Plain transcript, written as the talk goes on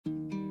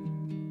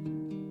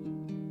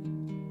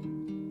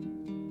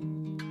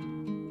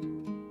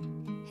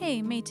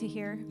Hey, Mayta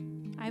here.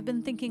 I've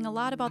been thinking a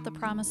lot about the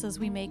promises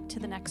we make to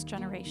the next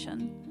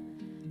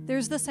generation.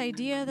 There's this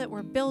idea that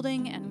we're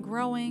building and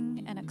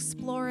growing and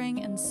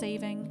exploring and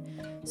saving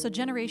so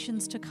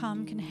generations to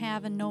come can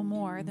have and know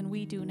more than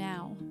we do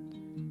now.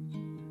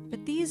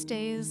 But these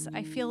days,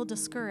 I feel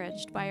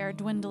discouraged by our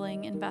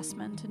dwindling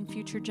investment in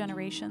future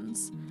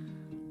generations,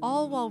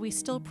 all while we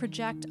still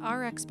project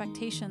our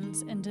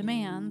expectations and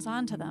demands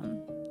onto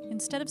them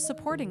instead of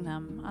supporting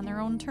them on their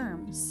own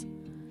terms.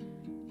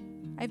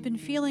 I've been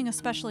feeling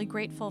especially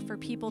grateful for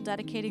people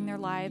dedicating their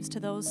lives to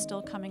those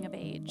still coming of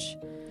age,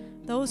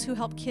 those who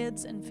help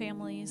kids and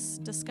families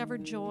discover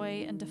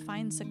joy and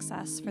define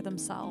success for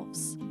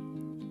themselves.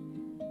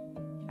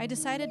 I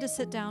decided to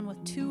sit down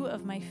with two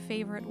of my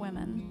favorite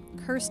women,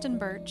 Kirsten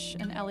Birch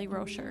and Ellie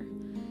Rocher,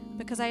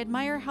 because I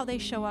admire how they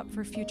show up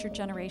for future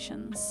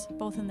generations,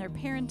 both in their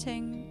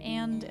parenting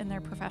and in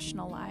their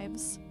professional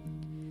lives.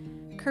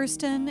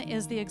 Kirsten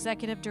is the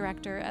executive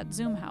director at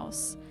Zoom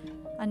House,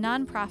 a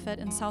nonprofit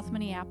in South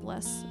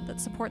Minneapolis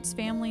that supports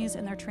families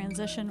in their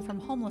transition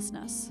from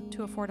homelessness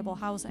to affordable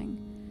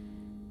housing.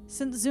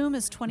 Since Zoom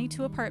is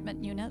 22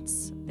 apartment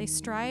units, they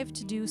strive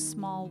to do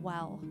small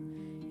well,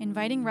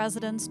 inviting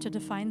residents to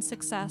define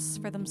success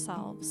for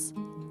themselves.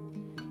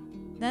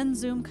 Then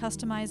Zoom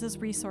customizes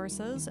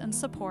resources and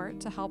support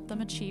to help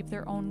them achieve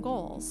their own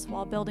goals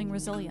while building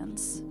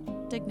resilience,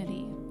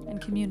 dignity, and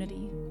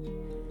community.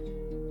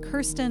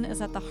 Kirsten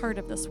is at the heart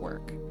of this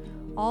work,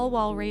 all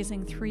while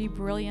raising three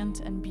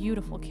brilliant and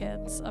beautiful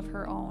kids of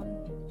her own.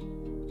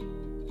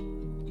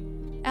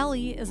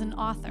 Ellie is an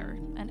author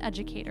and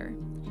educator.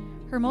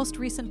 Her most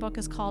recent book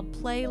is called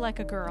Play Like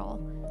a Girl,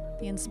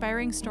 the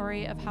inspiring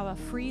story of how a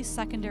free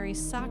secondary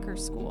soccer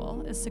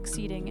school is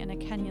succeeding in a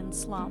Kenyan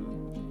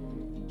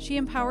slum. She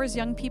empowers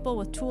young people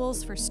with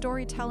tools for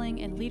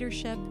storytelling and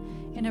leadership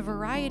in a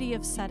variety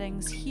of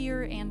settings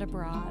here and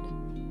abroad.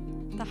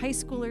 The high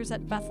schoolers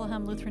at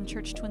Bethlehem Lutheran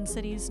Church Twin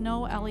Cities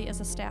know Ellie as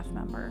a staff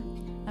member,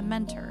 a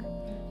mentor,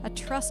 a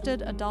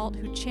trusted adult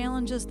who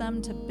challenges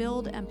them to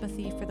build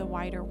empathy for the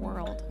wider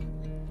world.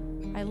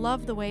 I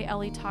love the way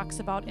Ellie talks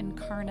about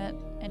incarnate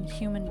and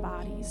human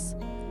bodies,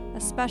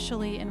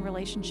 especially in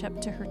relationship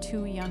to her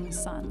two young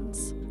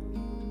sons.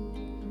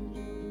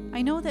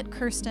 I know that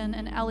Kirsten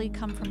and Ellie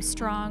come from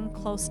strong,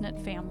 close-knit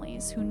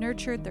families who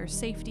nurtured their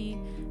safety,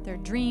 their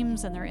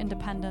dreams, and their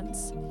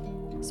independence.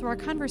 So our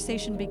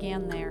conversation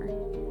began there.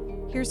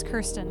 Here's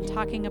Kirsten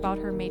talking about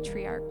her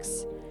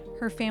matriarchs,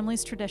 her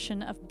family's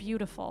tradition of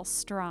beautiful,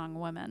 strong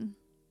women.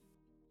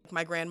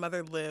 My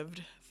grandmother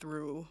lived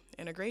through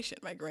integration.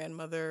 My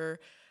grandmother,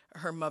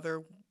 her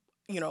mother,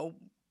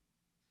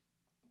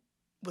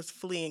 was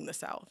fleeing the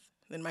South.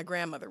 Then my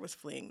grandmother was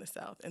fleeing the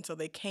South. And so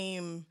they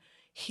came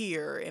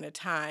here in a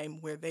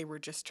time where they were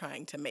just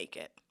trying to make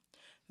it.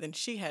 Then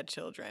she had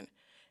children,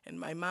 and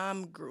my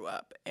mom grew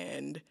up,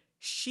 and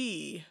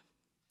she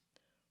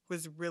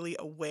was really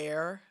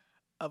aware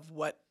of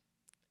what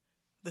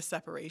the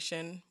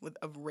separation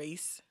of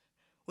race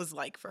was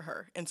like for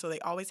her. And so they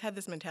always had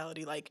this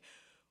mentality like,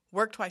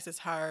 work twice as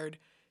hard,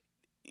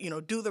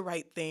 do the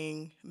right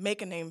thing,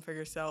 make a name for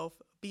yourself,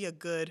 be a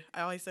good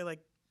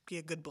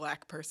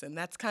Black person.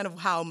 That's kind of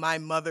how my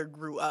mother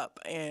grew up,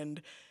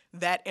 and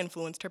that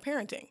influenced her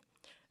parenting.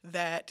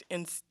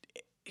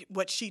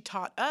 What she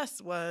taught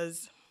us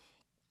was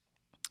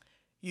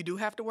you do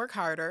have to work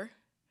harder.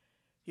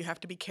 You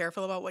have to be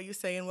careful about what you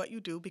say and what you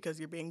do because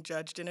you're being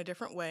judged in a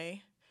different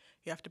way.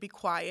 You have to be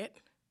quiet.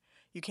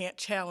 You can't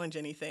challenge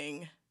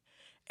anything.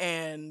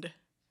 And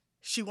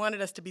she wanted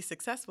us to be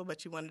successful,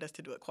 but she wanted us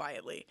to do it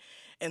quietly.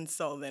 And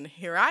so then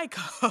here I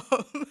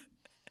come.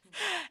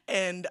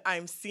 And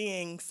I'm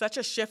seeing such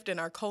a shift in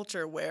our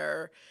culture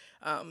where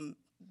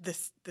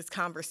this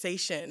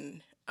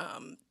conversation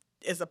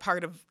is a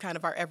part of kind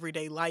of our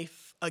everyday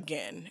life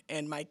again.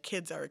 And my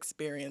kids are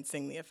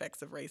experiencing the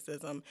effects of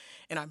racism,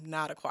 and I'm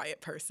not a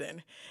quiet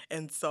person.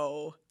 And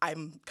so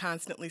I'm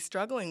constantly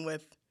struggling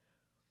with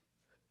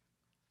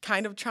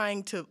kind of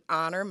trying to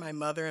honor my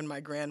mother and my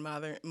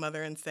grandmother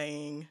and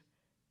saying,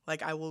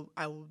 like, I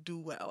will do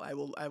well. I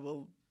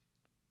will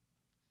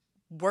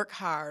work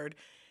hard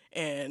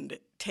and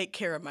take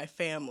care of my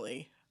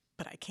family,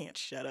 but I can't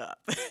shut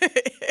up.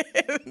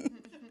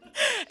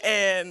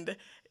 and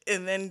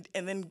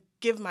then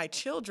give my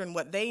children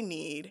what they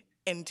need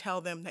and tell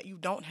them that you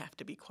don't have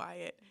to be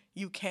quiet.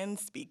 You can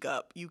speak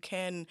up. You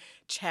can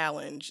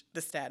challenge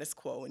the status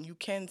quo, and you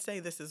can say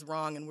this is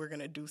wrong and we're going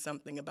to do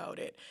something about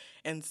it.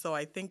 And so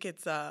I think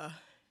it's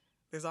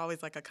there's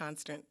always like a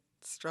constant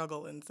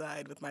struggle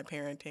inside with my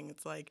parenting.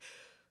 It's like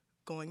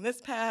going this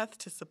path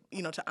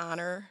to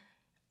honor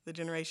the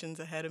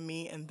generations ahead of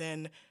me, and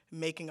then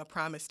making a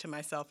promise to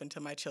myself and to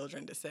my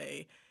children to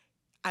say,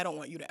 I don't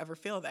want you to ever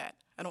feel that.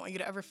 I don't want you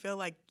to ever feel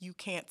like you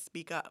can't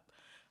speak up.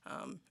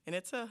 And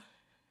it's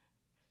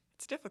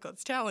difficult.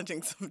 It's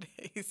challenging some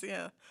days,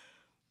 yeah.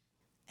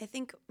 I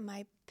think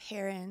my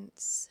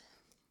parents,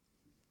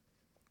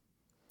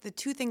 the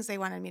two things they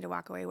wanted me to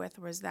walk away with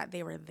was that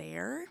they were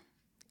there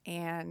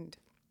and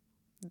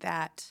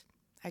that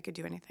I could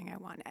do anything I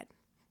wanted.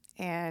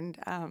 And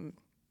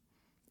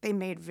they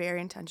made very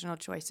intentional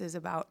choices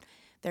about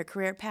their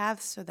career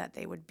paths so that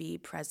they would be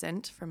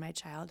present for my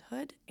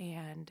childhood,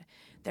 and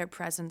their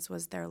presence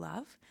was their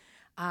love.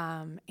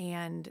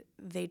 And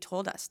they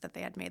told us that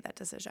they had made that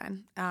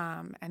decision.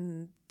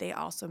 And they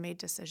also made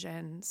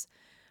decisions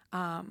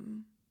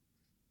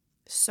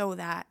so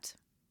that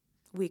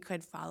we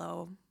could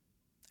follow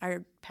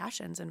our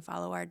passions and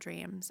follow our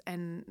dreams.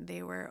 And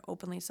they were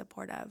openly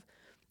supportive.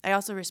 I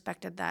also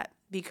respected that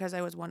because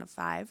I was one of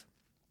 5.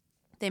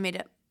 They made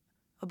it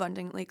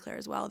abundantly clear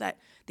as well that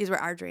these were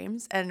our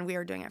dreams and we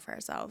were doing it for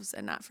ourselves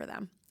and not for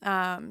them.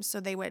 So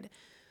they would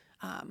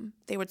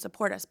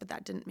support us, but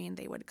that didn't mean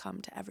they would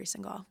come to every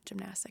single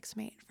gymnastics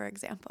meet, for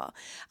example.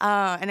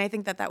 And I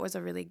think that was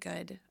a really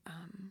good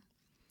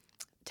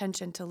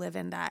tension to live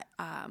in, that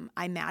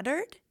I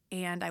mattered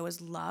and I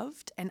was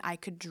loved and I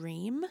could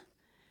dream,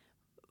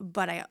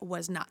 but I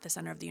was not the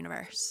center of the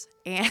universe.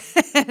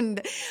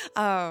 And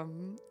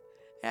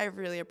I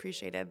really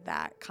appreciated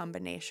that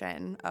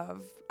combination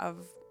of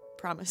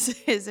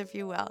promises, if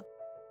you will.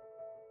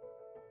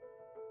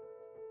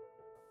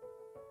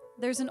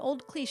 There's an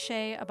old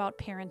cliche about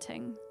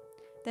parenting,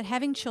 that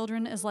having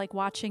children is like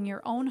watching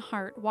your own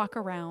heart walk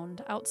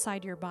around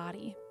outside your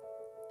body.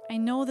 I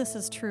know this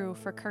is true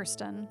for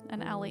Kirsten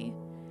and Ellie.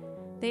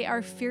 They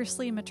are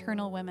fiercely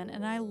maternal women,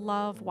 and I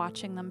love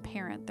watching them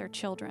parent their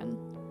children.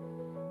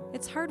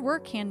 It's hard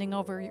work handing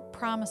over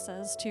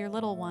promises to your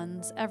little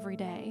ones every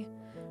day,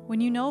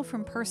 when you know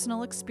from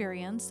personal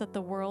experience that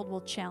the world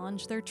will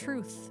challenge their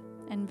truth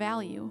and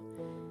value,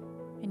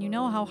 and you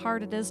know how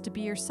hard it is to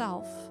be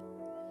yourself.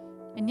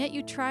 And yet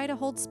you try to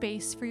hold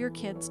space for your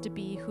kids to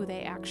be who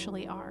they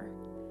actually are.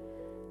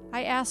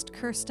 I asked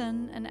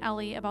Kirsten and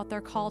Ellie about their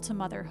call to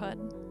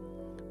motherhood,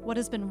 what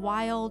has been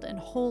wild and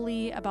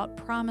holy about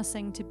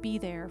promising to be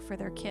there for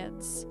their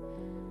kids.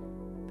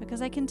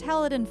 Because I can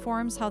tell it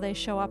informs how they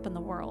show up in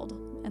the world,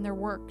 and their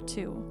work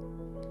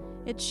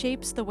too. It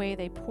shapes the way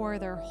they pour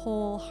their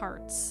whole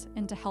hearts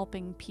into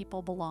helping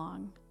people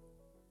belong.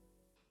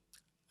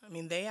 I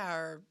mean, they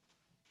are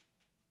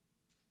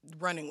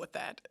running with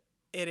that.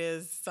 It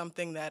is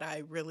something that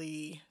I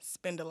really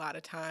spend a lot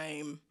of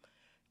time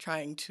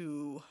trying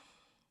to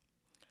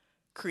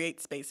create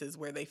spaces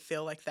where they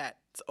feel like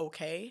that's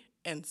okay.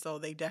 And so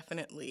they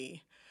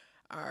definitely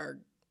are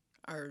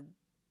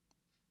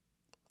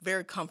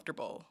very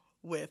comfortable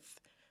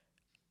with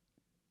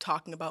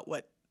talking about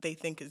what they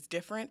think is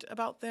different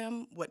about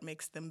them, what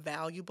makes them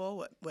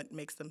valuable, what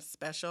makes them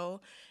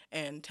special,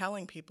 and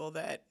telling people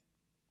that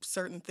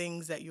certain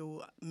things that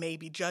you may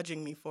be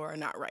judging me for are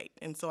not right.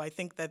 And so I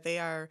think that they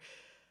are,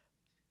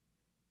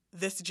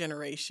 this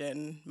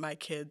generation, my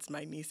kids,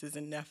 my nieces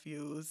and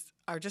nephews,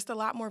 are just a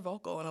lot more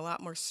vocal and a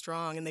lot more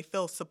strong, and they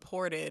feel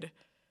supported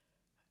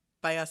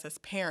by us as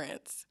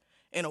parents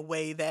in a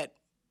way that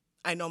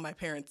I know my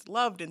parents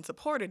loved and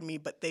supported me,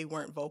 but they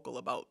weren't vocal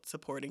about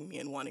supporting me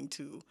and wanting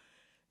to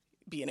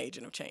be an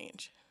agent of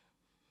change.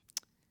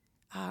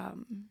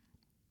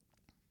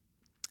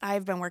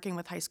 I've been working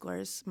with high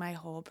schoolers my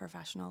whole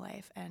professional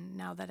life, and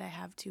now that I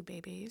have 2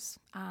 babies,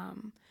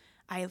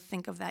 I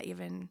think of that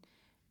even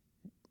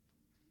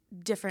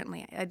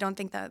differently. I don't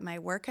think that my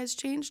work has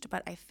changed,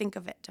 but I think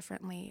of it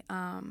differently.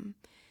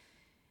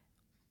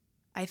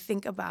 I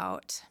think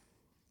about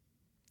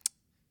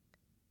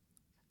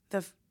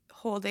the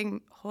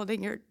holding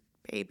your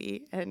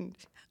baby, and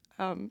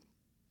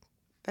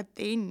that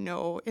they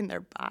know in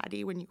their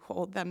body when you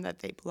hold them that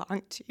they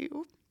belong to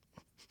you.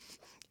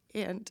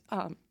 And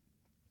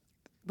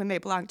when they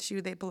belong to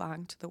you, they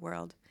belong to the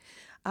world.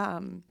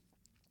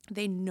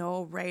 They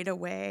know right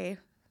away.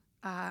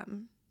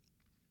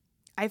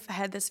 I've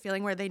had this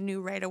feeling where they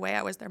knew right away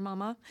I was their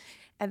mama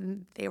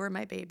and they were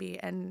my baby.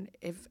 And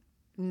if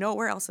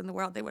nowhere else in the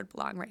world, they would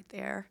belong right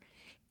there.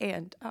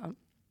 And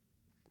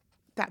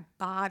that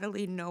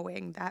bodily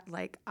knowing, that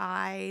like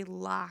eye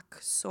lock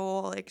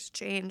soul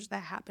exchange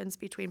that happens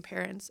between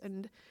parents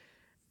and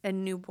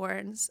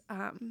newborns.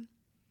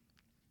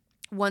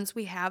 Once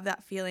we have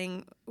that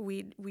feeling,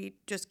 we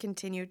just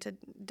continue to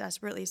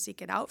desperately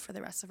seek it out for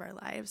the rest of our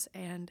lives.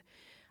 And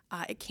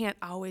it can't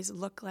always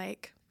look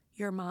like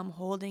your mom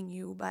holding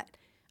you, but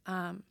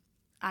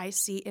I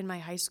see in my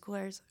high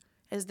schoolers,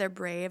 as they're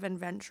brave and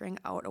venturing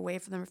out away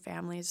from their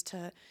families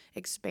to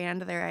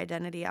expand their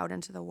identity out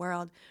into the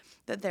world,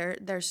 that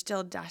they're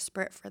still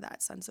desperate for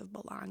that sense of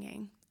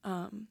belonging,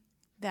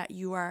 that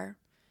you are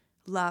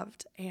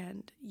loved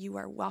and you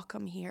are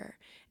welcome here.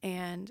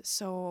 And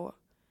so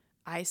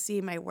I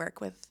see my work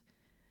with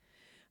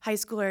high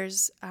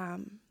schoolers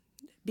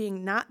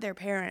being not their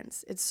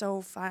parents. It's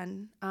so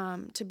fun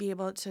to be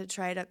able to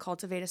try to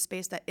cultivate a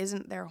space that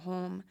isn't their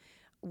home,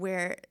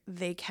 where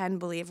they can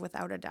believe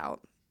without a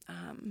doubt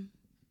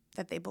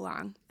that they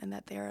belong and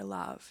that they are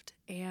loved.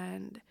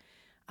 And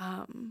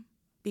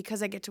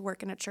because I get to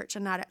work in a church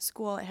and not at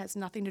school, it has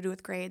nothing to do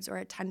with grades or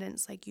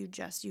attendance. Like you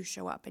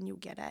show up and you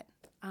get it.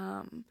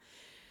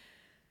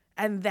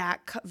 And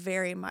that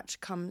very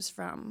much comes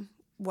from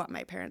what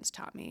my parents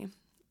taught me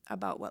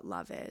about what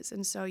love is.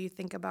 And so you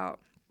think about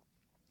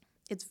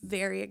it's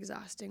very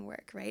exhausting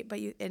work, right?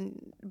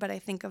 But I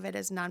think of it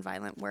as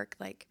nonviolent work,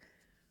 like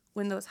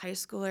when those high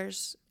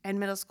schoolers and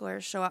middle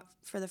schoolers show up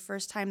for the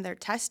first time, they're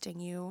testing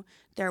you.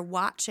 They're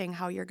watching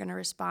how you're going to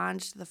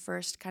respond to the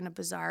first kind of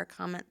bizarre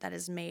comment that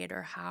is made,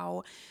 or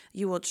how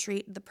you will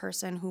treat the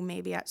person who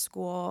maybe at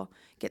school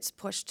gets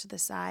pushed to the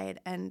side.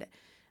 And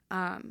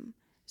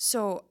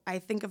so I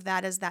think of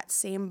that as that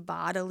same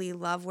bodily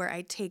love, where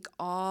I take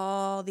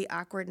all the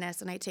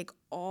awkwardness and I take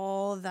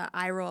all the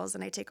eye rolls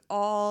and I take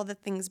all the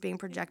things being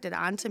projected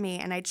onto me,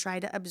 and I try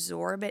to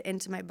absorb it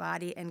into my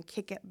body and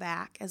kick it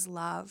back as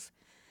love.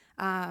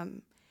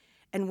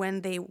 And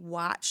when they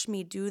watch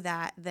me do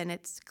that, then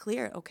it's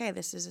clear, okay,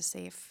 this is a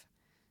safe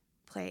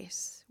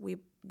place. We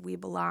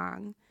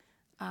belong.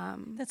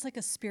 That's like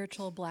a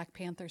spiritual Black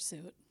Panther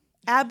suit.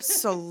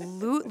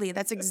 Absolutely.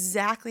 That's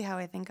exactly how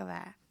I think of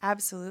it.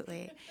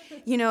 Absolutely.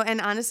 And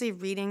honestly,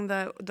 reading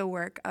the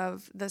work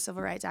of the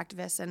civil rights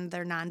activists and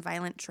their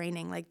nonviolent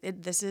training,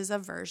 this is a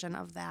version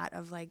of that,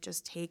 of like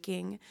just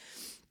taking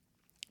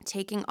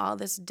all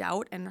this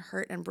doubt and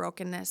hurt and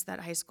brokenness that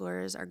high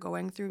schoolers are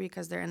going through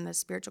because they're in this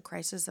spiritual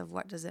crisis of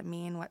what does it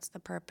mean? What's the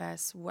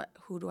purpose?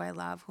 Who do I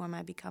love? Who am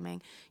I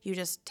becoming? You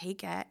just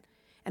take it.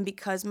 And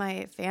because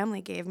my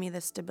family gave me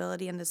this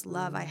stability and this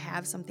love, I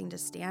have something to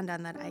stand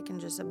on that I can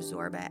just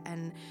absorb it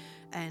and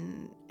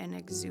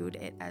exude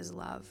it as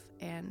love.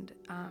 And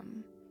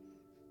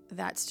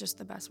that's just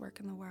the best work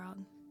in the world.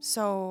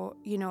 So,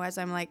 as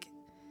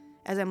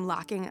I'm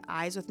locking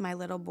eyes with my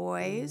little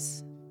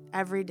boys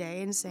every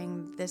day and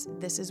saying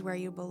this is where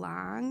you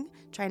belong,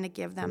 trying to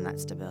give them that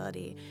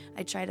stability.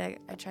 I try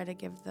to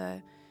give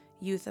the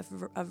youth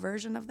a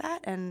version of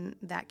that, and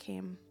that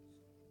came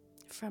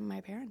from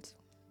my parents.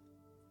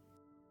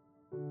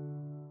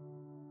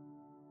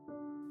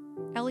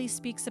 Ellie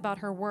speaks about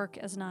her work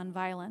as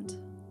nonviolent,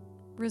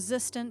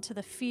 resistant to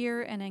the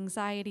fear and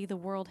anxiety the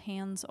world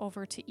hands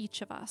over to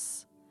each of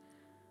us.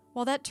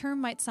 While that term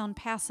might sound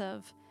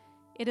passive,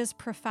 it is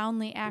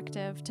profoundly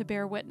active to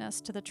bear witness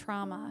to the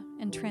trauma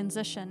and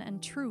transition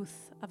and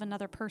truth of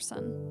another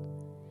person.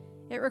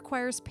 It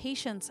requires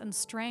patience and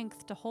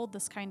strength to hold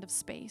this kind of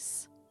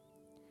space.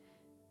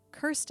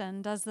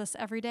 Kirsten does this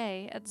every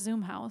day at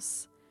Zoom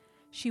House.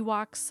 She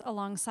walks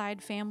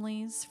alongside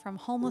families from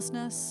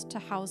homelessness to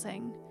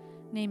housing,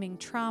 naming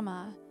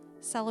trauma,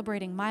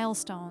 celebrating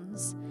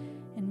milestones,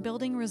 and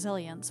building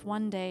resilience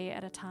one day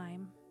at a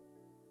time.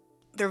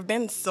 There have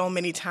been so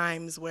many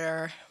times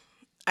where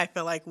I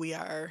feel like we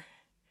are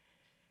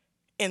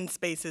in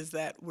spaces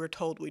that we're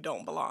told we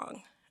don't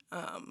belong,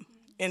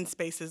 in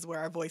spaces where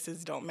our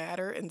voices don't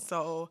matter. And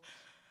so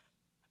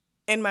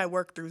in my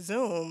work through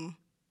Zoom,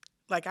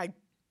 I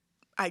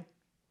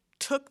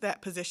took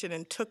that position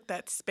and took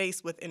that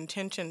space with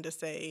intention to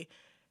say,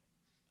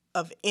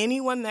 of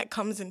anyone that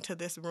comes into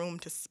this room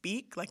to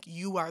speak,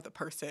 you are the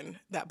person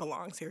that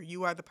belongs here.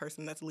 You are the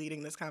person that's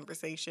leading this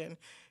conversation.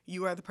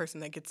 You are the person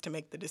that gets to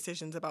make the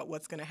decisions about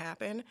what's going to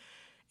happen.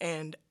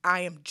 And I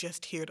am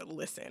just here to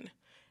listen.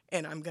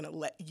 And I'm going to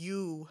let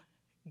you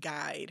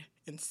guide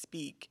and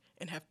speak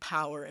and have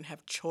power and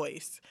have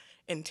choice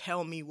and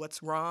tell me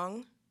what's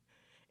wrong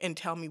and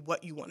tell me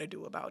what you want to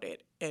do about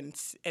it, and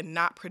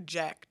not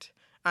project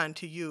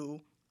onto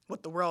you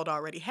what the world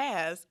already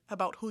has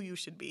about who you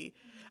should be,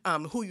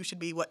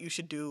 what you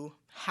should do,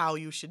 how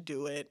you should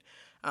do it,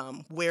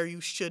 where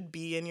you should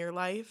be in your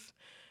life.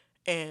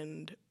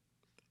 And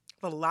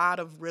a lot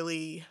of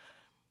really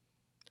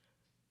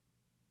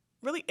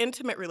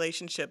intimate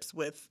relationships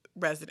with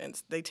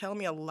residents. They tell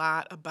me a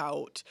lot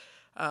about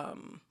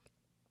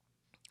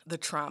the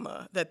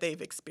trauma that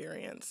they've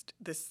experienced,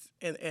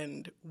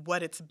 and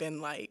what it's been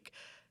like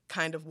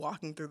kind of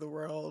walking through the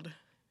world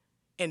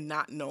and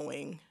not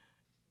knowing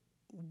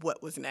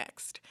what was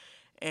next.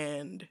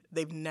 And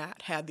they've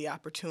not had the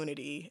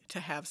opportunity to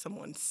have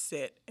someone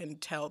sit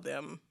and tell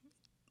them,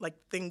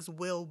 things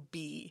will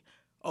be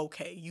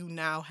okay. You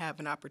now have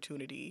an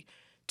opportunity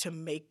to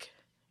make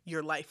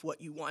your life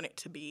what you want it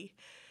to be.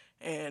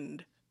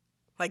 And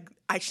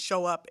I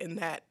show up in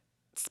that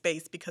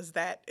space because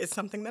that is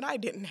something that I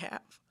didn't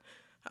have.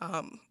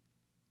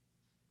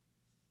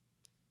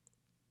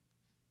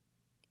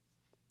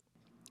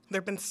 There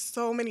have been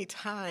so many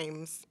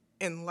times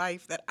in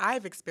life that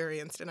I've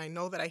experienced, and I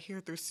know that I hear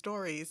through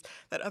stories,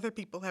 that other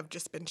people have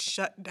just been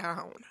shut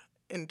down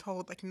and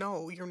told,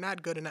 no, you're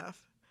not good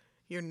enough.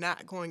 You're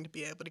not going to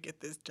be able to get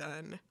this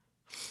done.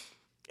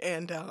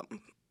 And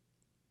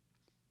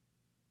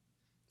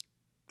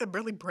it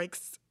really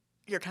breaks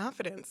your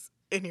confidence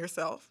in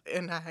yourself.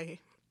 And I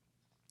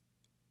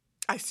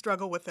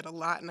struggle with it a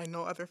lot, and I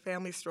know other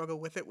families struggle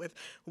with it, with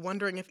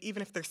wondering if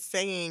even if they're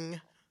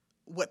saying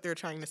what they're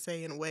trying to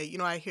say in a way.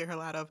 I hear a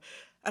lot of,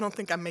 I don't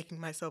think I'm making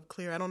myself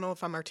clear. I don't know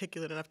if I'm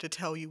articulate enough to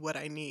tell you what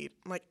I need.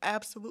 I'm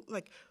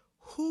absolutely,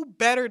 who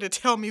better to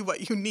tell me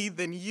what you need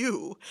than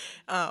you?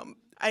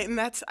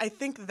 I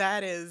think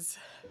that is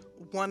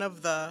one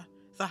of the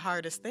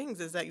hardest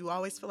things, is that you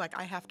always feel like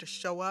I have to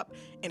show up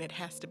and it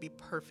has to be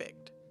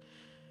perfect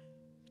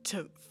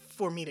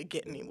for me to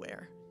get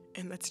anywhere.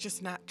 And that's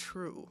just not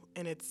true.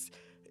 And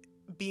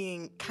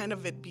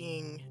it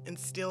being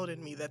instilled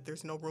in me that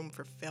there's no room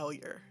for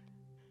failure.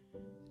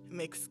 It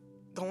makes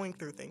going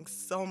through things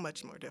so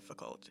much more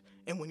difficult.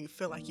 And when you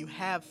feel like you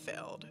have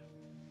failed,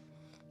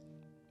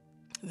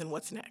 then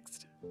what's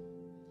next?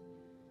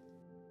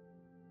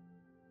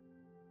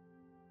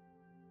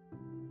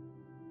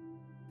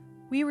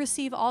 We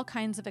receive all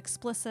kinds of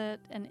explicit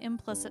and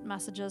implicit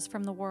messages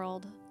from the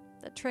world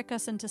that trick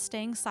us into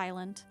staying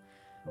silent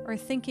or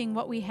thinking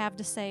what we have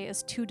to say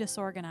is too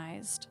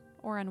disorganized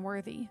or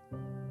unworthy.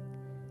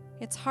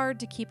 It's hard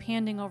to keep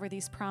handing over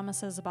these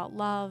promises about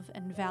love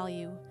and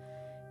value,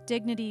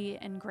 dignity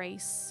and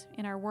grace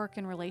in our work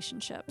and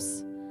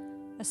relationships,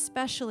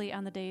 especially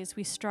on the days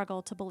we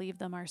struggle to believe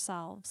them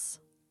ourselves.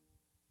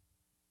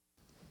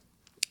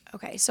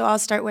 Okay, so I'll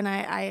start when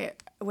I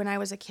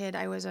was a kid.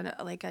 I was a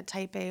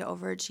type A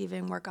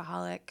overachieving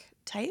workaholic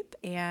type,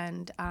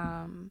 and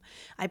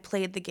I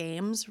played the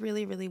games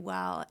really, really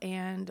well.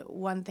 And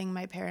one thing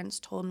my parents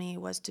told me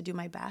was to do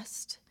my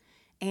best,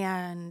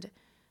 and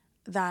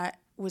that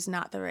was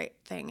not the right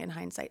thing in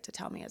hindsight to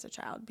tell me as a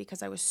child,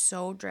 because I was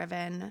so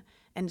driven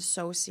and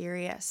so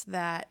serious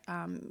that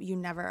you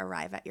never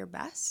arrive at your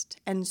best.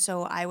 And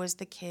so I was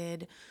the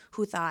kid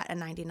who thought a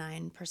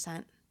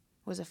 99%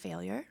 was a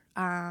failure.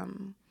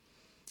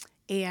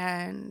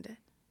 And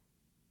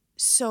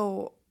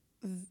so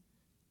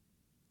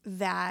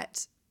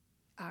that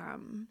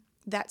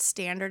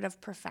standard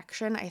of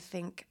perfection, I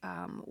think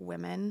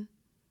women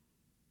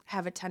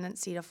have a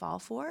tendency to fall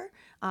for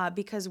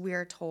because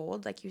we're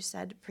told, like you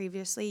said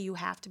previously, you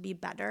have to be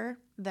better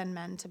than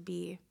men to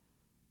be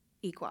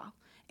equal.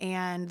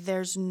 And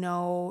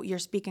you're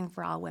speaking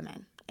for all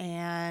women,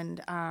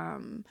 and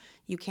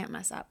you can't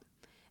mess up.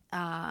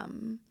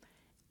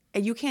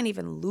 And you can't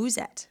even lose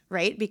it,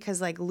 right? Because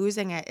like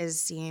losing it is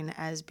seen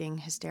as being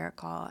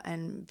hysterical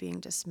and being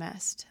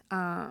dismissed.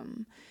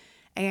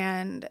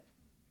 And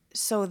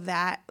so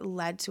that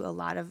led to a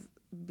lot of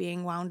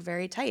being wound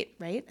very tight,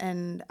 right?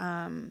 And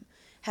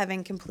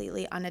having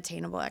completely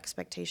unattainable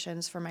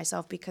expectations for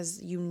myself, because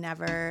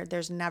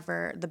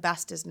the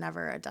best is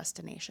never a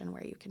destination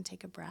where you can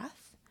take a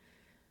breath.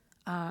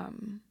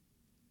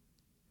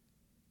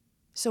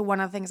 So one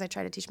of the things I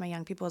try to teach my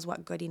young people is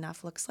what good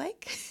enough looks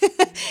like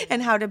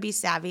and how to be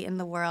savvy in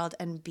the world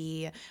and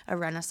be a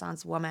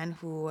Renaissance woman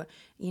who,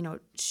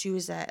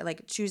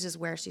 chooses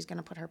where she's going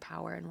to put her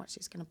power and what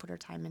she's going to put her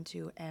time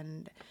into,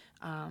 and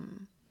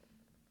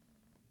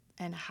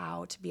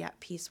how to be at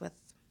peace with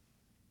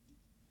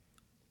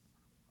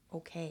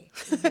okay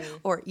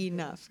or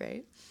enough,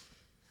 right?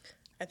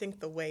 I think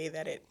the way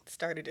that it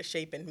started to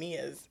shape in me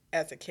is,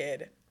 as a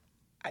kid,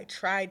 I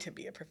tried to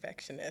be a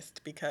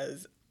perfectionist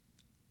because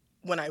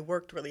when I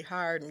worked really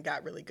hard and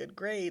got really good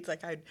grades,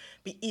 like I'd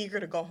be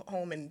eager to go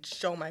home and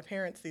show my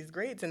parents these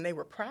grades, and they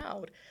were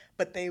proud,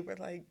 but they were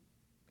like,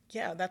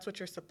 yeah, that's what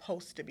you're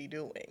supposed to be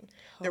doing.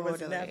 Totally. There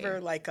was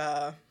never like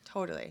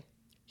totally,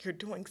 you're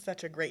doing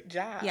such a great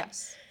job.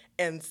 Yes.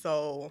 And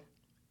so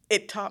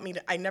it taught me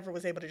I never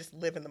was able to just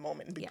live in the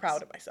moment and be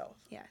proud of myself.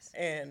 Yes.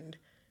 And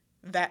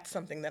that's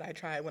something that I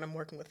try when I'm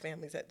working with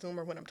families at Zoom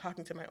or when I'm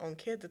talking to my own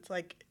kids. It's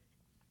like,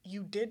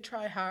 you did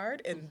try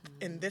hard, and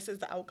this is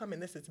the outcome,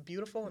 and this is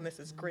beautiful, and this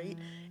is great,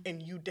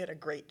 and you did a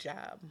great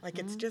job. Like,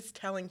 it's just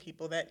telling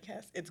people that,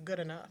 yes, it's good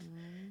enough.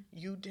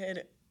 You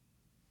did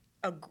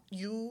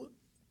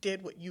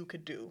what you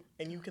could do,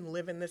 and you can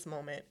live in this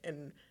moment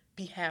and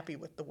be happy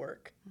with the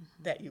work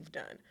that you've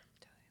done,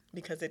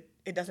 because it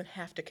doesn't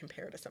have to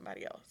compare to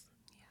somebody else.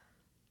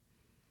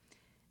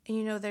 Yeah.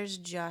 And there's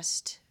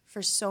just,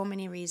 for so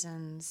many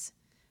reasons,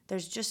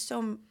 there's just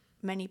so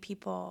many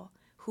people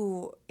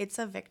who it's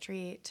a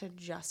victory to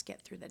just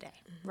get through the day,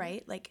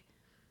 right? Like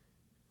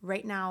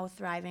right now,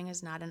 thriving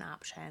is not an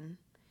option,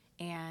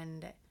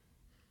 and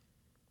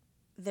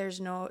there's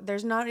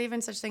not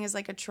even such thing as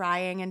like a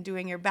trying and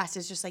doing your best.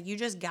 It's just like you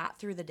just got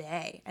through the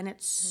day, and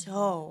it's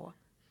so,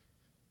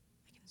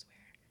 I can swear,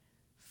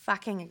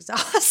 fucking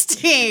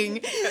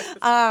exhausting.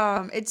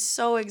 It's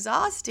so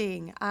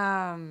exhausting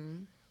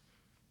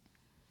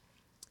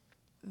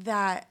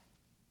that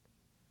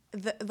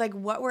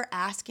what we're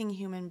asking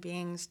human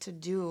beings to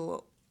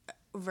do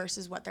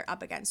versus what they're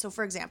up against. So,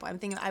 for example, I'm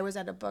thinking I was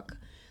at a book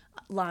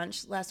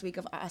launch last week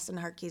of Austin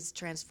Harkey's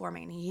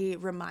Transforming. He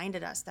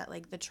reminded us that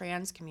like the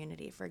trans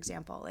community, for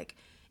example, like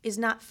is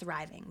not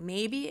thriving.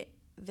 Maybe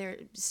they're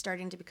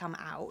starting to become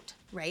out,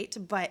 right?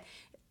 But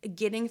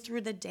getting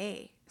through the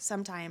day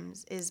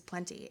sometimes is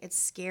plenty. It's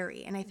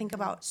scary. And I think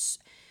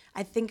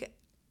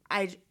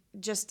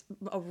just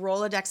a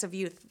Rolodex of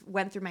youth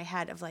went through my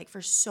head of like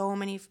for so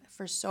many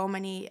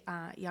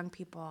young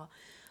people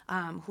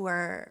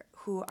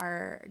who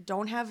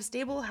don't have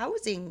stable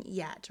housing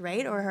yet,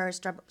 right? Or are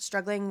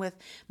struggling with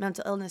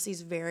mental illness,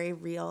 these very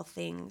real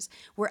things.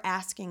 We're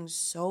asking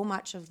so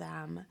much of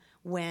them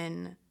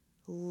when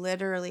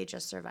literally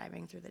just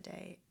surviving through the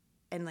day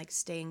and like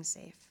staying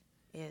safe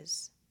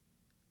is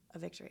a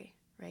victory,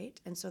 right?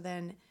 And so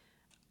then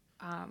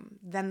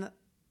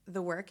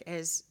the work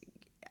is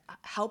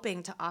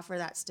helping to offer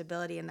that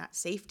stability and that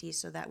safety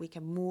so that we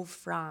can move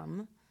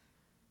from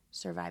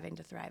surviving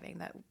to thriving,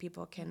 that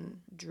people can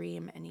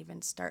dream and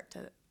even start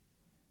to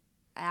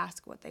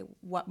ask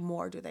what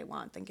more do they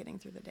want than getting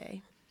through the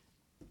day.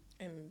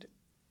 And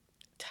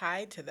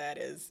tied to that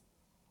is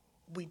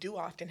we do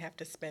often have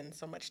to spend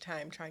so much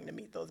time trying to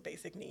meet those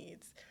basic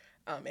needs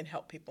and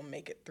help people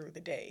make it through the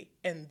day.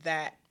 And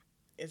that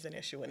is an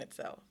issue in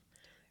itself.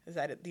 Is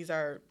that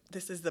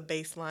this is the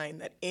baseline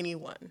that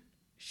anyone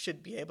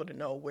should be able to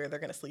know where they're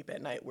going to sleep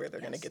at night, where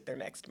they're going to get their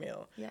next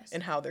meal,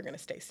 and how they're going to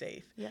stay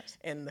safe. Yes.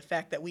 And the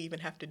fact that we even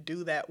have to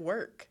do that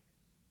work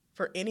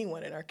for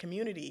anyone in our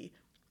community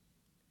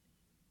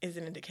is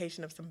an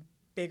indication of some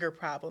bigger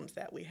problems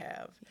that we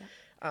have.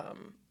 Yeah.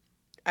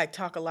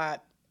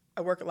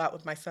 I work a lot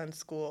with my son's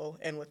school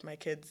and with my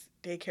kids'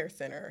 daycare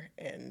center,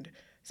 and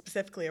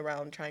specifically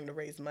around trying to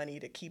raise money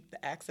to keep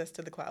the access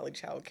to the quality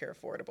child care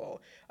affordable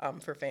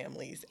for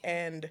families.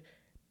 And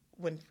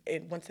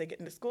once they get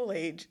into school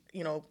age,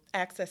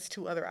 access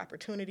to other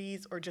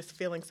opportunities or just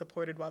feeling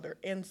supported while they're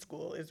in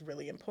school is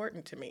really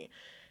important to me.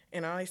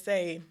 And I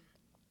say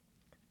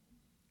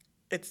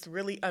it's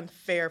really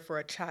unfair for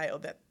a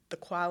child that the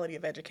quality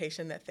of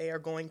education that they are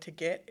going to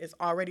get is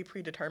already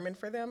predetermined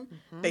for them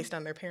based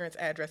on their parents'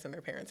 address and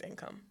their parents'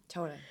 income.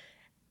 Totally.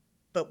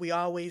 But we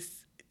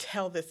always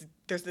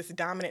there's this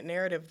dominant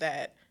narrative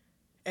that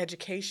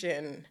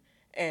education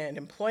and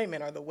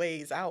employment are the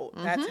ways out.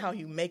 That's how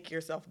you make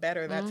yourself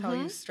better. That's how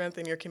you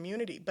strengthen your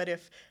community. But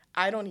if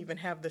I don't even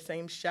have the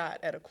same shot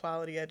at a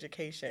quality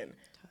education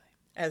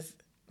as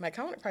my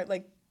counterpart,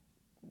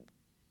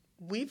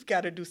 we've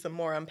got to do some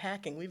more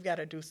unpacking. We've got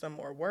to do some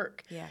more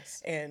work.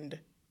 Yes. And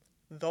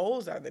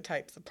those are the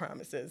types of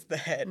promises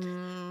that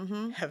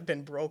have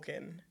been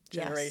broken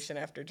generation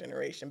after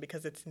generation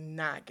because it's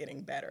not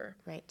getting better.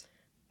 Right.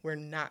 We're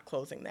not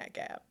closing that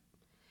gap.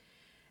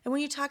 And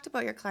when you talked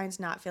about your clients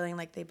not feeling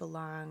like they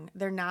belong,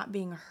 they're not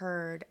being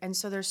heard. And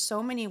so there's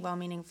so many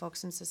well-meaning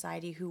folks in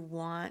society who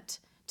want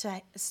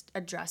to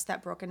address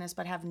that brokenness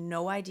but have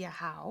no idea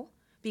how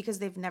because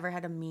they've never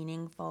had a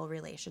meaningful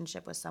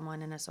relationship with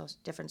someone in a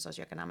different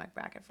socioeconomic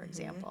bracket, for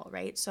example,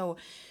 right? So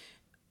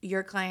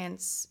your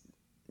clients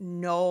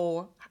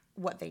know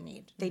what they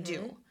need. They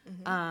do.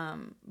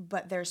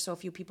 But there's so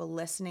few people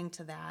listening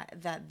to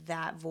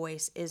that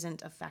voice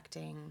isn't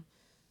affecting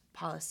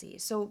policy.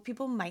 So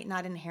people might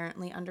not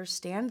inherently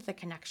understand the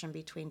connection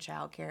between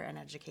childcare and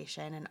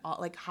education and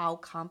how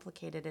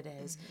complicated it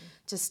is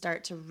to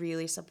start to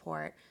really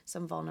support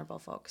some vulnerable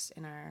folks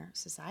in our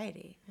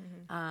society.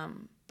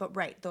 But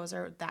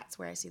that's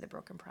where I see the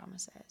broken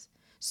promises.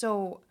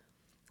 So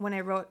when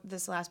I wrote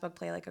this last book,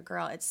 Play Like a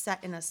Girl, it's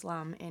set in a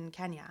slum in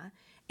Kenya.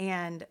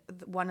 And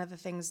one of the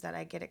things that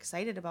I get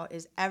excited about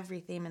is every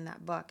theme in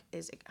that book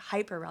is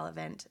hyper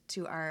relevant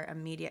to our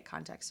immediate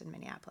context in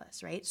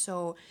Minneapolis, right?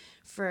 So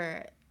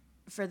for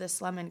the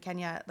slum in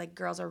Kenya,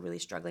 girls are really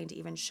struggling to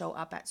even show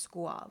up at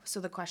school. So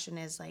the question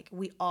is,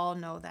 we all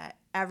know that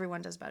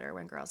everyone does better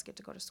when girls get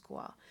to go to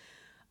school.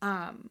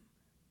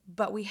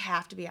 But we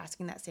have to be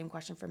asking that same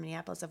question for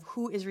Minneapolis of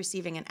who is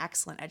receiving an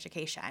excellent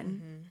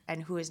education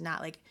and who is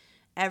not.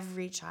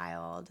 Every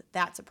child,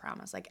 that's a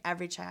promise.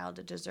 Every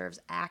child deserves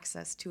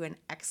access to an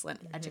excellent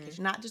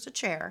education, not just a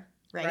chair,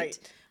 right?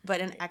 But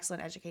an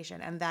excellent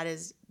education. And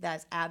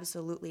that's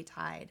absolutely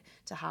tied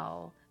to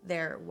how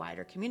their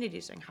wider community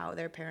is doing, how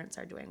their parents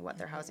are doing, what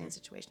their housing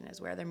situation is,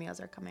 where their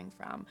meals are coming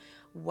from,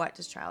 what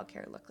does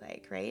childcare look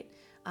like, right?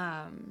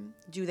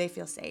 Do they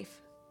feel safe?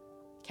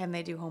 Can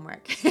they do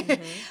homework?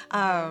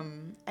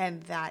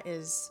 And that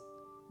is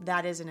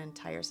an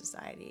entire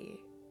society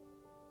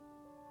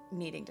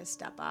needing to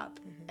step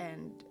up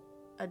and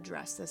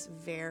address this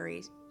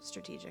very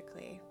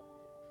strategically.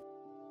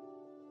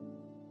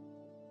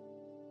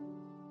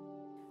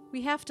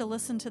 We have to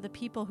listen to the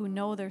people who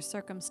know their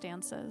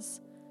circumstances,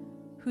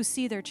 who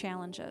see their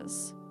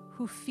challenges,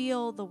 who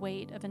feel the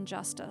weight of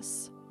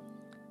injustice.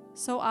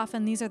 So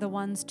often these are the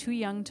ones too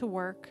young to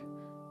work,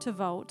 to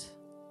vote,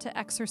 to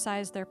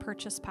exercise their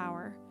purchase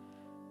power.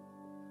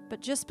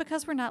 But just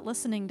because we're not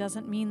listening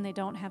doesn't mean they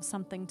don't have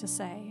something to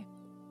say.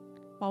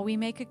 While we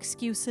make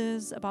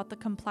excuses about the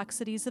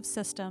complexities of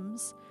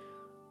systems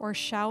or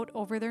shout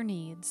over their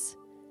needs,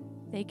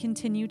 they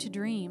continue to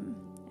dream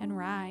and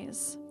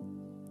rise.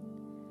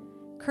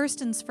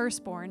 Kirsten's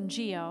firstborn,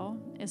 Gio,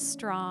 is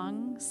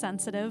strong,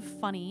 sensitive,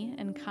 funny,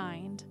 and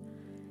kind.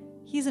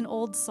 He's an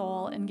old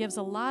soul and gives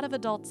a lot of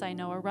adults I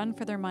know a run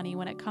for their money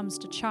when it comes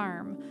to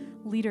charm,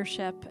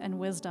 leadership, and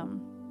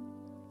wisdom.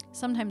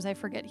 Sometimes I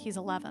forget he's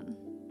 11,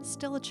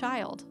 still a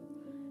child.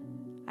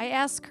 I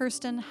asked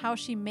Kirsten how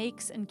she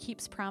makes and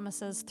keeps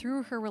promises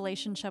through her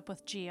relationship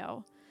with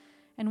Gio,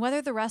 and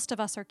whether the rest of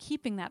us are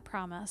keeping that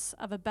promise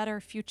of a better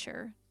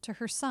future to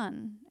her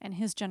son and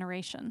his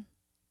generation.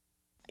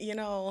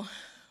 Gio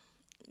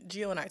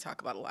and I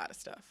talk about a lot of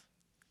stuff.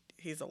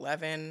 He's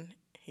 11.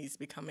 He's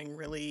becoming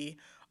really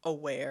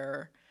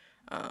aware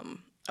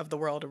of the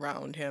world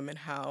around him and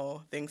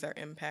how things are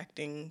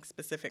impacting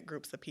specific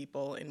groups of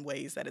people in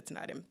ways that it's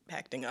not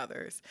impacting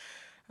others.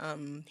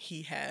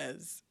 He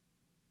has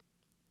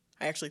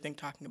I actually think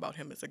talking about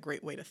him is a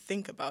great way to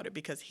think about it,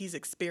 because he's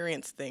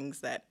experienced things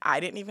that I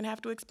didn't even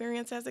have to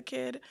experience as a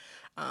kid,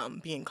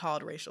 being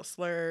called racial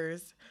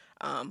slurs,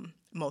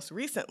 most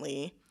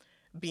recently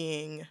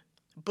being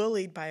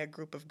bullied by a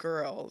group of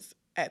girls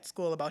at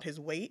school about his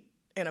weight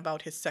and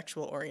about his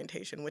sexual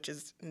orientation, which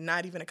is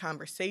not even a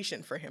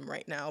conversation for him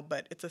right now,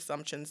 but it's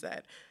assumptions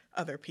that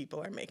other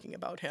people are making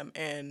about him.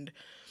 And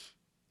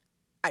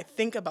I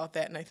think about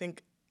that, and I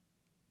think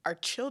our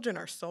children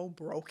are so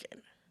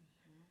broken.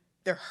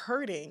 They're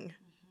hurting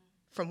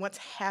from what's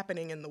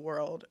happening in the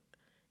world,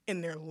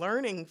 and they're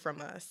learning from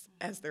us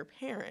as their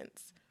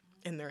parents,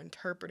 and they're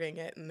interpreting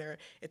it, and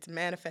it's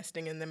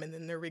manifesting in them, and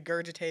then they're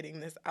regurgitating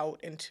this out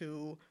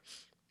into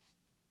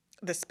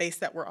the space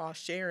that we're all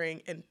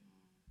sharing, and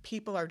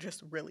people are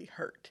just really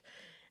hurt.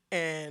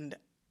 And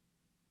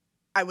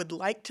I would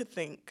like to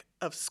think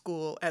of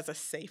school as a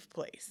safe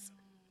place.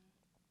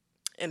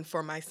 And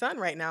for my son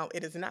right now,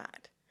 it is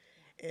not.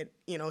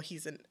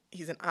 He's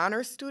an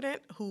honors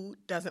student who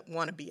doesn't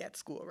want to be at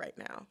school right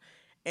now.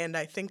 And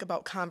I think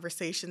about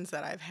conversations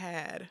that I've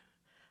had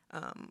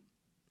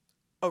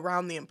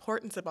around the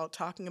importance about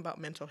talking about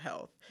mental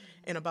health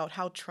and about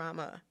how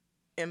trauma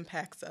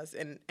impacts us,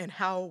 and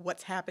how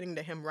what's happening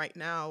to him right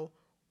now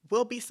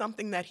will be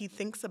something that he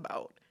thinks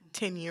about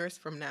 10 years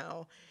from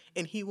now,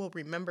 and he will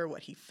remember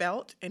what he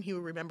felt, and he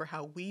will remember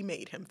how we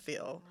made him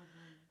feel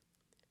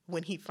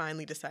when he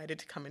finally decided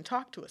to come and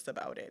talk to us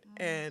about it.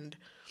 And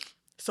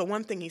so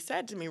one thing he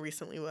said to me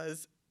recently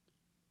was,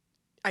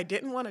 I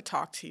didn't want to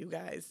talk to you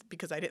guys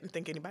because I didn't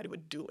think anybody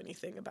would do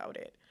anything about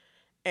it.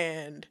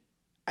 And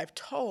I've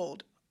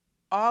told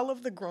all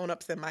of the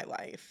grown-ups in my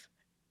life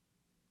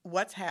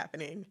what's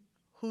happening,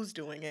 who's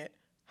doing it,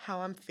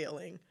 how I'm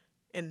feeling,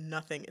 and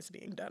nothing is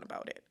being done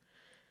about it.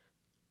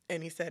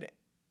 And he said,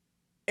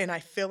 and I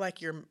feel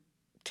like you're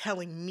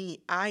telling me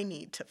I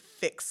need to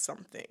fix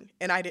something,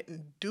 and I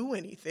didn't do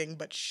anything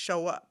but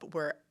show up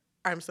where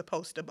I'm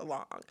supposed to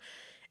belong.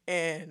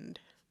 And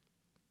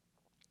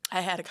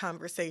I had a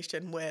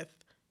conversation with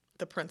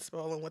the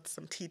principal and with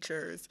some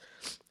teachers,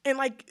 and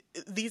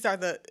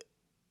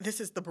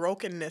this is the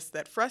brokenness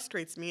that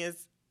frustrates me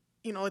is,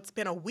 it's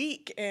been a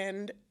week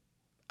and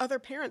other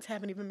parents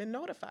haven't even been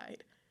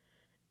notified.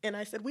 And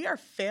I said, we are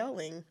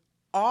failing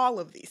all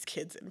of these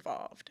kids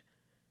involved.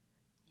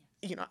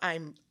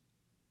 I'm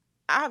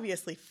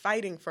obviously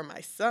fighting for my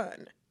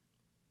son,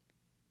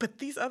 but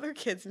these other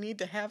kids need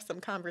to have some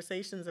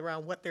conversations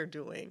around what they're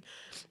doing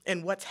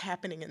and what's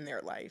happening in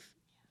their life,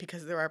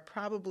 because there are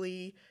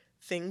probably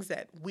things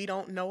that we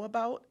don't know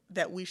about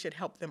that we should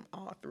help them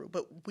all through,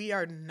 but we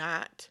are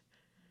not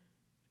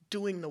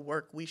doing the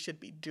work we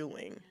should be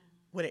doing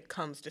when it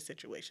comes to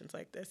situations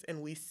like this.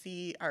 And we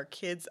see our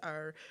kids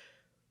are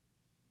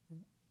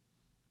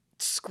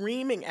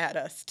screaming at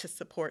us to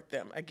support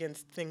them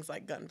against things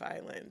like gun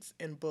violence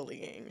and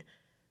bullying.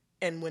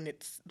 And when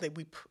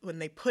when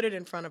they put it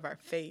in front of our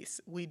face,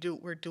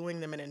 we're doing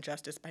them an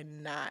injustice by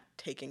not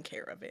taking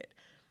care of it.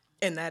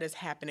 And that is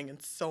happening in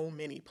so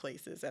many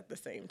places at the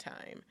same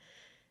time.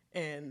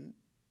 And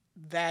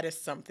that is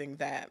something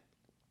that,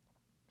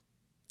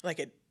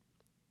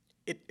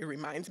 it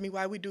reminds me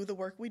why we do the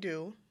work we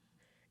do.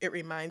 It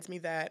reminds me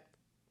that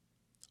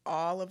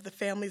all of the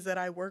families that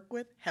I work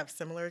with have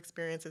similar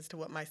experiences to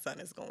what my son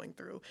is going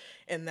through,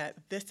 and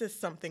that this is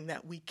something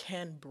that we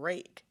can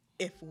break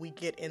if we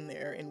get in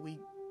there and we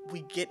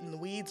get in the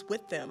weeds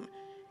with them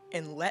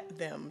and let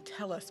them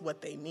tell us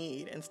what they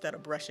need instead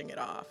of brushing it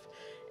off.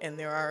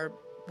 And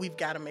we've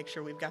got to make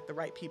sure we've got the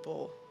right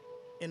people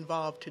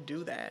involved to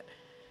do that.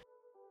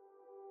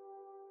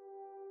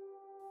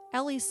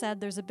 Ellie said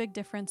there's a big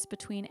difference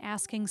between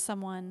asking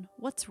someone,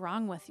 "What's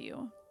wrong with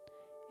you?"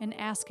 and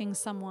asking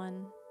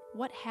someone,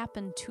 "What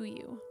happened to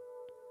you?"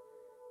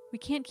 We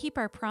can't keep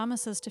our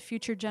promises to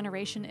future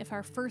generation if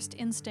our first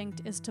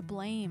instinct is to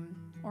blame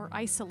or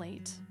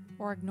isolate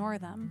or ignore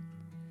them.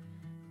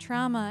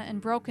 Trauma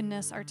and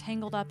brokenness are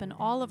tangled up in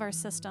all of our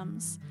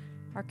systems,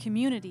 our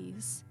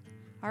communities,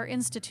 our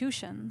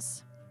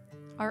institutions,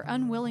 our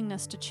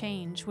unwillingness to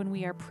change when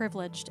we are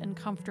privileged and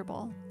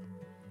comfortable.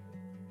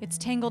 It's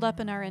tangled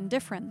up in our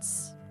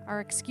indifference, our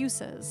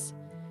excuses,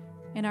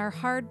 in our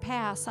hard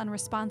pass on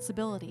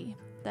responsibility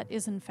that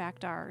is in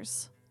fact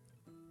ours.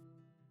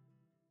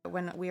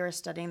 When we were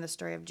studying the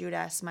story of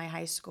Judas, my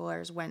high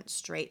schoolers went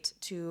straight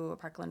to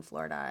Parkland,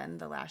 Florida,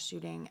 and the last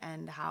shooting,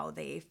 and how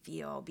they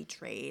feel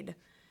betrayed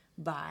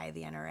by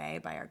the NRA,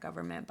 by our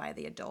government, by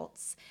the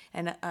adults.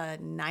 And a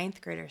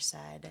ninth grader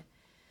said,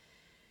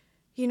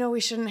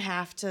 we shouldn't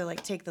have to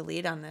take the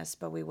lead on this,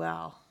 but we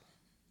will.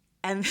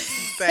 And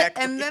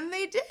Exactly. And then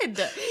they did.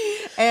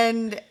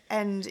 And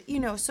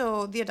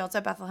so the adults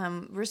at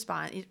Bethlehem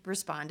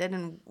responded,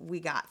 and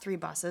we got 3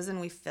 buses and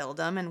we filled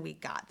them and we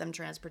got them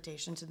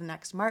transportation to the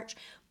next march.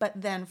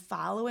 But then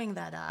following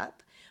that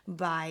up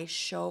by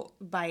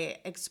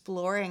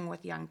exploring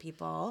with young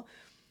people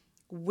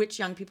which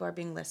young people are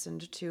being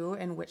listened to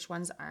and which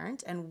ones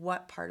aren't, and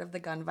what part of the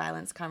gun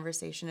violence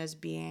conversation is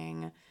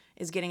being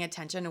is getting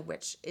attention and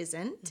which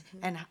isn't,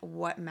 and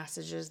what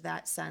messages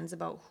that sends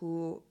about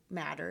who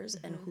matters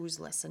and who's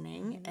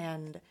listening,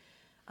 and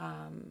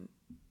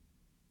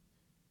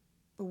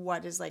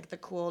what is like the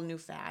cool new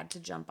fad to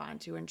jump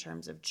onto in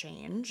terms of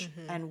change,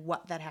 and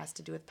what that has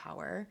to do with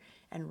power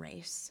and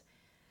race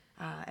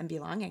and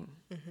belonging,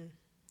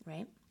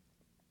 right?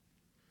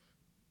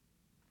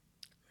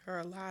 There are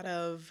a lot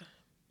of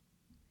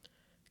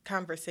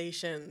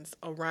conversations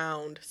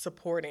around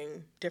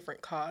supporting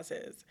different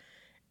causes.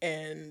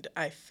 And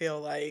I feel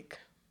like,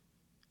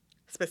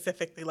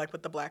 specifically like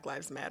with the Black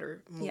Lives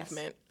Matter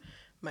movement,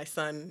 my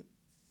son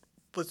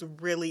was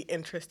really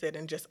interested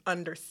in just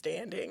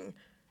understanding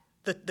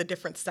the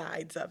different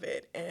sides of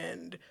it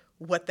and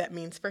what that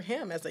means for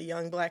him as a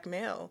young Black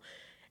male.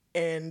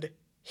 And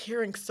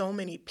hearing so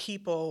many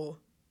people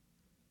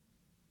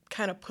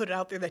kind of put it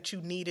out there that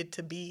you needed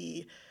to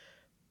be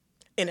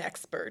an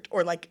expert,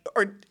 or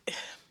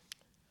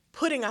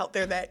putting out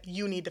there that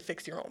you need to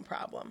fix your own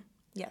problem.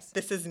 Yes.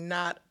 This is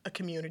not a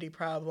community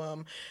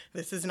problem.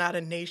 This is not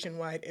a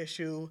nationwide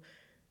issue.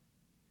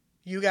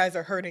 You guys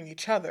are hurting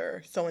each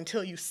other. So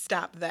until you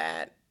stop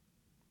that,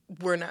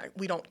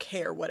 we don't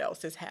care what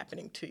else is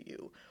happening to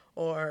you,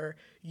 or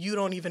you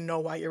don't even know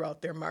why you're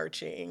out there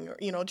marching,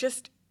 or,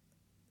 just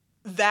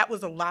that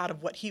was a lot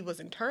of what he was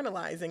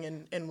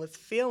internalizing and was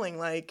feeling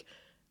like,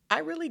 I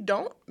really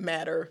don't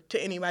matter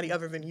to anybody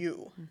other than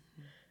you.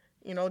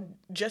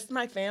 Just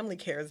my family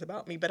cares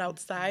about me, but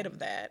outside of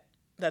that,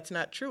 that's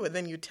not true. And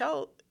then you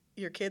tell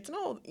your kids,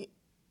 no,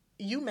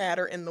 you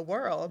matter in the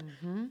world.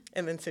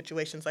 And then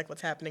situations like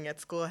what's happening at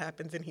school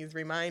happens, and he's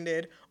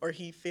reminded, or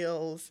he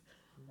feels,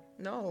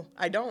 no,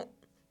 I don't.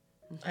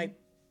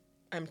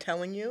 I'm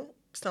telling you,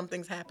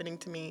 something's happening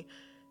to me,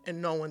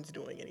 and no one's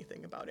doing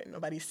anything about it.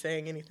 Nobody's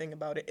saying anything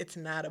about it. It's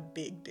not a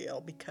big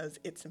deal because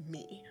it's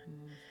me.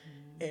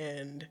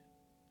 And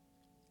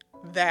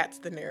that's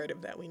the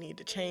narrative that we need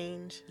to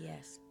change.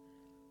 Yes.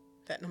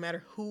 That no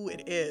matter who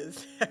it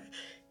is,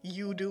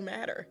 you do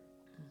matter,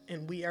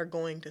 and we are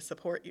going to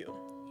support you.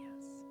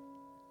 Yes.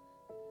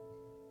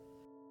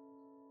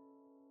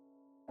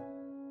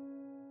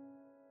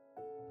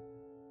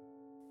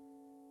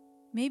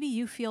 Maybe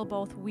you feel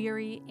both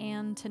weary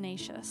and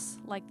tenacious,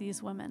 like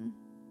these women.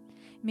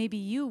 Maybe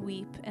you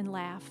weep and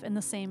laugh in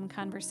the same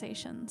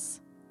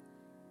conversations.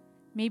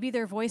 Maybe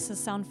their voices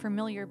sound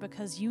familiar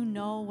because you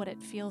know what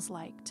it feels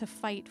like to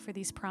fight for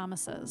these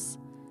promises,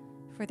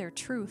 for their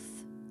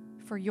truth,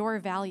 for your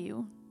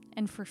value,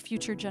 and for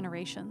future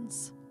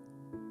generations.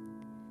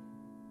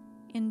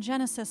 In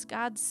Genesis,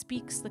 God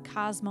speaks the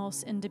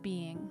cosmos into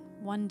being,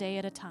 one day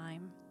at a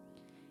time,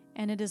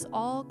 and it is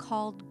all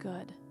called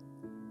good.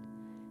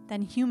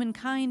 Then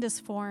humankind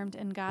is formed,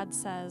 and God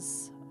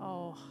says,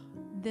 "Oh,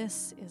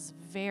 this is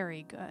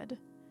very good.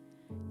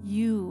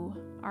 You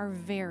are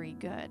very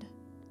good."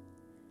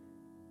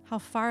 How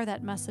far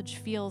that message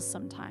feels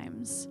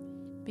sometimes,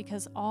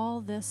 because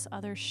all this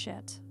other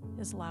shit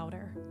is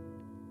louder.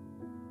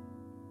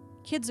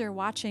 Kids are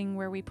watching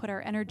where we put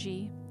our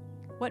energy,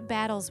 what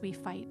battles we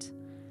fight,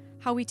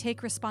 how we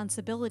take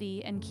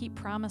responsibility and keep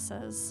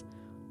promises,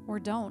 or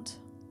don't.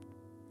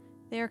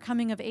 They are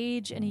coming of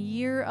age in a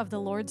year of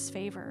the Lord's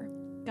favor,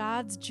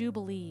 God's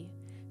Jubilee,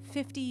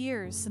 50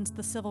 years since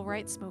the Civil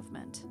Rights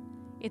Movement.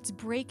 It's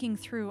breaking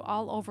through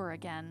all over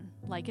again,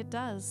 like it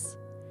does.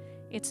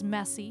 It's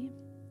messy.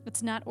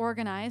 It's not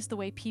organized the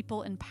way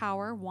people in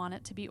power want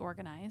it to be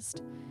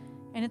organized.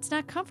 And it's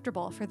not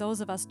comfortable for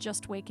those of us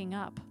just waking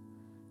up.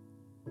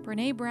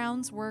 Brené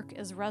Brown's work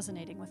is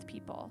resonating with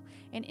people,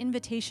 an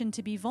invitation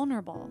to be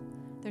vulnerable.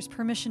 There's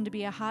permission to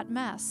be a hot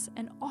mess,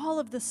 and all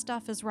of this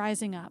stuff is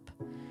rising up,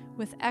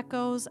 with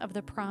echoes of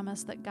the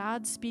promise that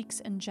God speaks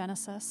in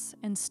Genesis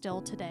and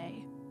still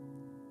today.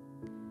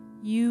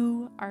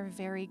 You are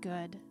very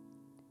good.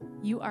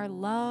 You are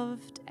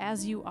loved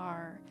as you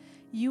are.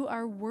 You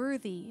are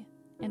worthy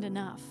and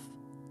enough.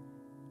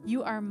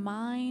 You are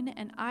mine,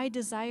 and I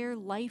desire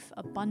life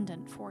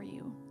abundant for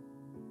you.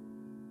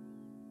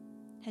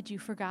 Had you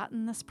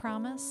forgotten this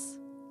promise?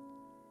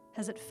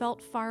 Has it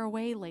felt far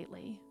away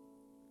lately?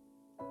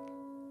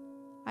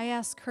 I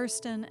asked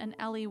Kirsten and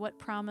Ellie what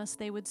promise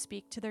they would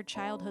speak to their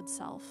childhood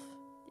self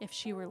if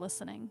she were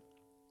listening.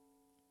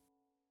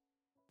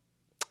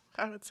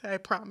 I would say I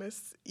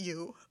promise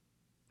you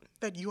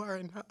that you are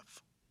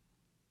enough.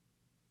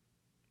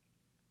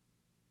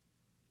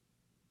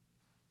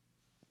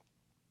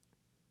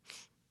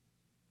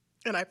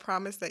 And I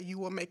promise that you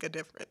will make a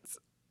difference.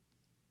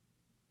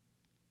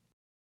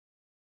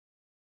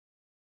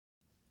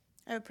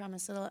 I would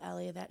promise little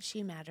Ellie that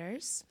she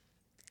matters.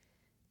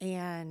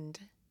 And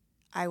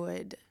I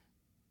would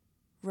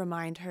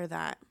remind her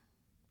that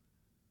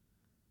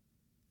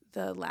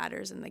the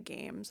ladders in the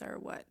games are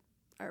what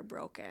are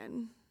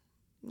broken,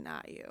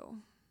 not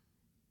you.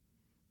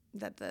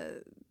 That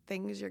the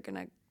things you're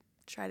going to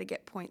try to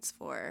get points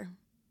for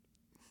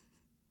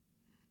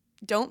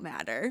don't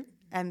matter,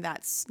 and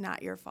that's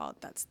not your fault.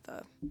 That's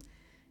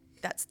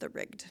the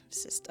rigged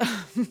system.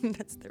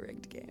 That's the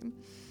rigged game.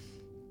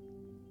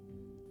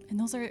 And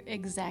those are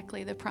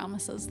exactly the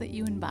promises that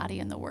you embody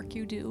in the work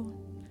you do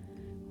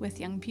with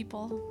young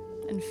people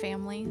and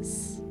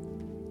families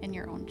and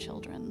your own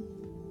children.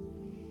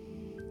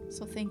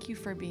 So thank you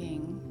for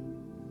being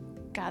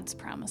God's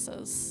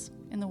promises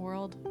in the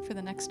world for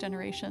the next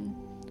generation.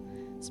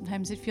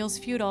 Sometimes it feels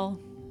futile,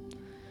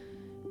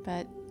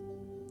 but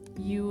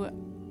you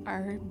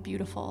are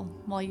beautiful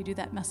while you do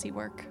that messy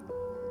work.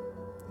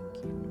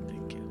 Thank you.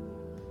 Thank you.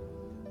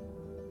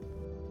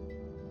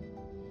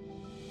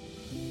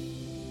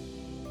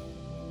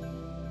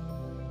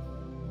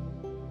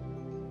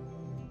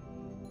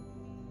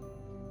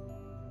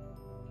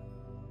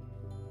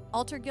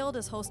 Altar Guild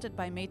is hosted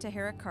by Meta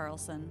Herrick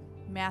Carlson,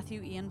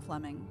 Matthew Ian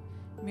Fleming,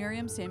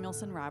 Miriam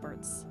Samuelson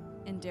Roberts,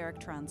 and Derek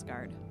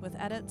Transgard, with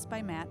edits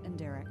by Matt and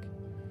Derek.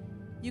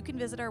 You can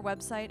visit our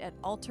website at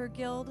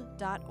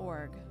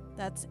altarguild.org,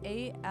 that's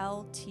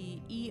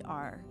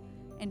ALTER,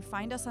 and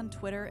find us on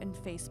Twitter and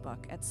Facebook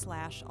at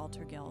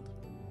 /AltarGuild.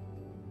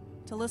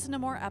 To listen to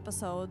more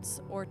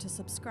episodes or to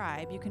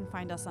subscribe, you can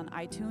find us on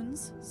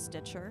iTunes,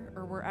 Stitcher,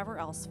 or wherever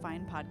else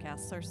fine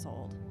podcasts are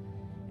sold.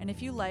 And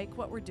if you like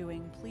what we're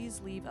doing, please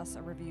leave us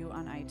a review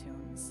on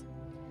iTunes.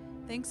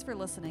 Thanks for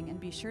listening, and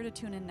be sure to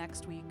tune in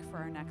next week for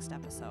our next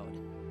episode.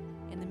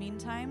 In the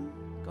meantime,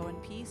 go in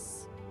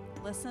peace,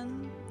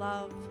 listen,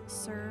 love,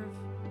 serve,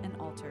 and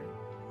altar.